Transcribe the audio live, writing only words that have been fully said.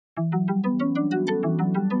My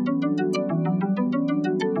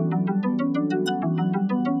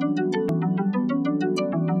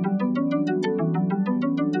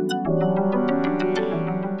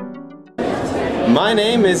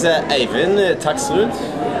name is Eivind Taksrud.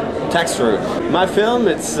 My film,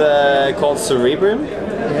 it's called Cerebrium.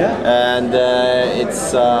 Yeah. And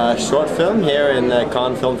it's a short film here in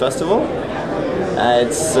Cannes Film Festival.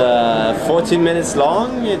 It's 14 minutes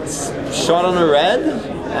long, it's shot on a red,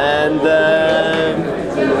 and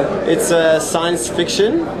it's a science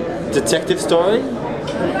fiction detective story.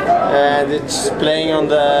 And it's playing on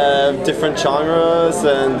the different genres,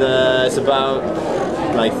 and it's about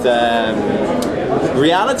like the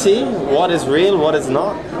reality, what is real, what is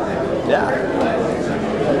not. Yeah.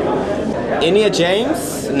 Inia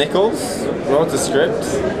James wrote the script.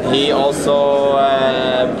 He also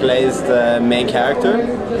plays the main character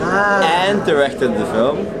and directed the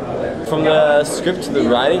film. From the script to the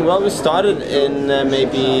writing, well, we started in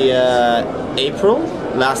maybe April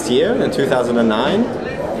last year, in 2009.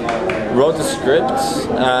 Wrote the script,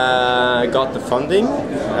 got the funding,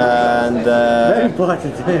 and very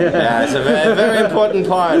important. Yeah, it's a very important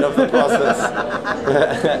part of the process.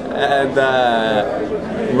 And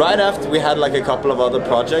right after, we had like a couple of other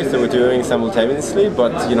projects that we're doing simultaneously,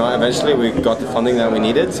 but you know, eventually we got the funding that we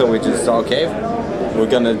needed, so we just thought, okay, we're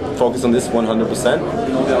gonna focus on this 100%.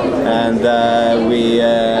 And we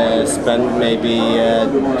spent maybe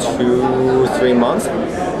 2-3 months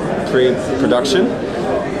pre-production.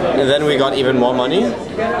 And then we got even more money,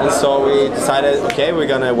 and so we decided, okay, we're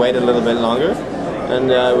gonna wait a little bit longer, and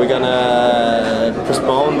we're gonna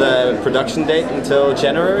postpone the production date until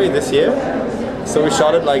January this year. So we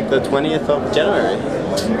shot it like the 20th of January.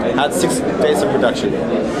 Had 6 days of production.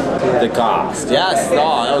 The cast, yes,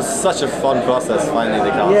 oh, it was such a fun process finding the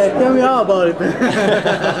cast. Yeah, tell me all about it.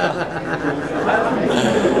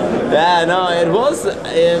 Yeah, no, it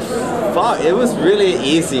was really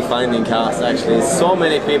easy finding cast actually. So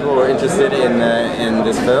many people were interested in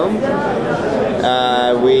this film.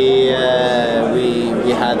 We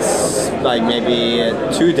had like maybe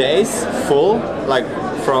 2 days full, like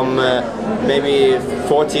from maybe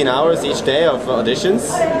 14 hours each day of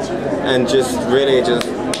auditions, and just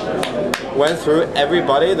went through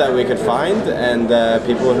everybody that we could find, and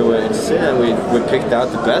people who were interested, and we picked out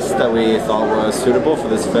the best that we thought were suitable for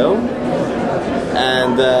this film.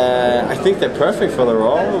 And I think they're perfect for the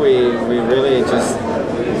role. We really just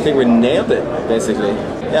think we nailed it, basically.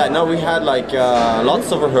 Yeah, no, we had like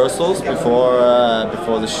lots of rehearsals before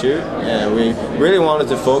the shoot. We really wanted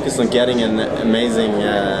to focus on getting an amazing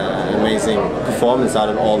performance out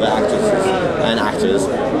of all the actors and actors.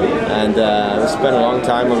 And we spent a long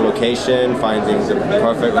time on location, finding the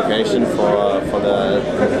perfect location for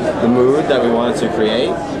the mood that we wanted to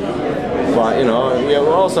create. But you know, we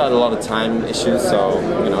also had a lot of time issues, so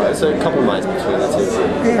you know, it's a couple months between the two.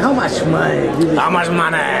 Hey, how much money? How much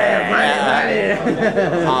money?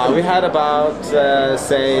 We had about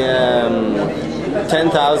say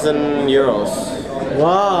 10,000 euros.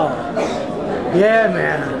 Wow! Yeah,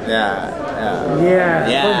 man. Yeah.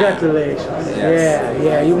 Yeah. Congratulations. Yes.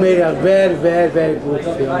 Yeah. You made a very good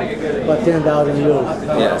film for 10,000 euros.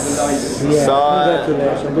 Yes. Yeah. So,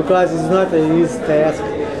 congratulations, because it's not an easy task.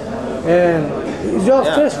 And it's your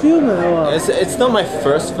first film? Or? It's not my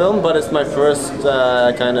first film, but it's my first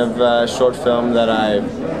kind of short film that I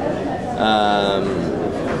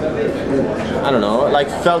don't know, like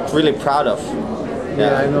felt really proud of.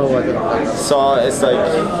 Yeah, I know what it is. So it's like,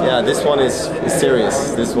 yeah, this one is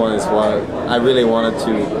serious. This one is what I really wanted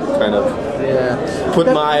to kind of put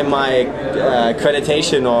my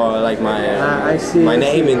accreditation or like my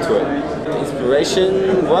name into it.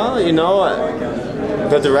 Inspiration, well, you know,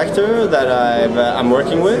 the director that I'm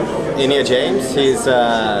working with, Inia James, he's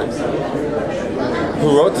who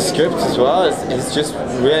wrote the script as well. He's just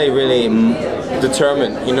really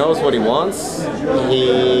determined. He knows what he wants.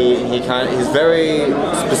 He's very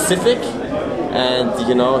specific, and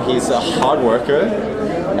you know, he's a hard worker.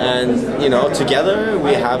 And you know, together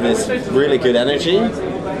we have this really good energy,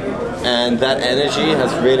 and that energy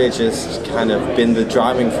has really just kind of been the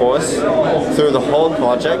driving force through the whole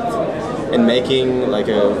project in making like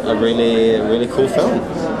a really cool film.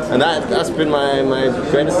 And that's been my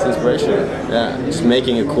greatest inspiration. Yeah, just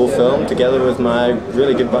making a cool film together with my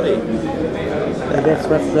really good buddy. And that's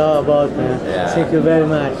what it's all about, man. Yeah. Thank you very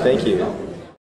much. Thank you.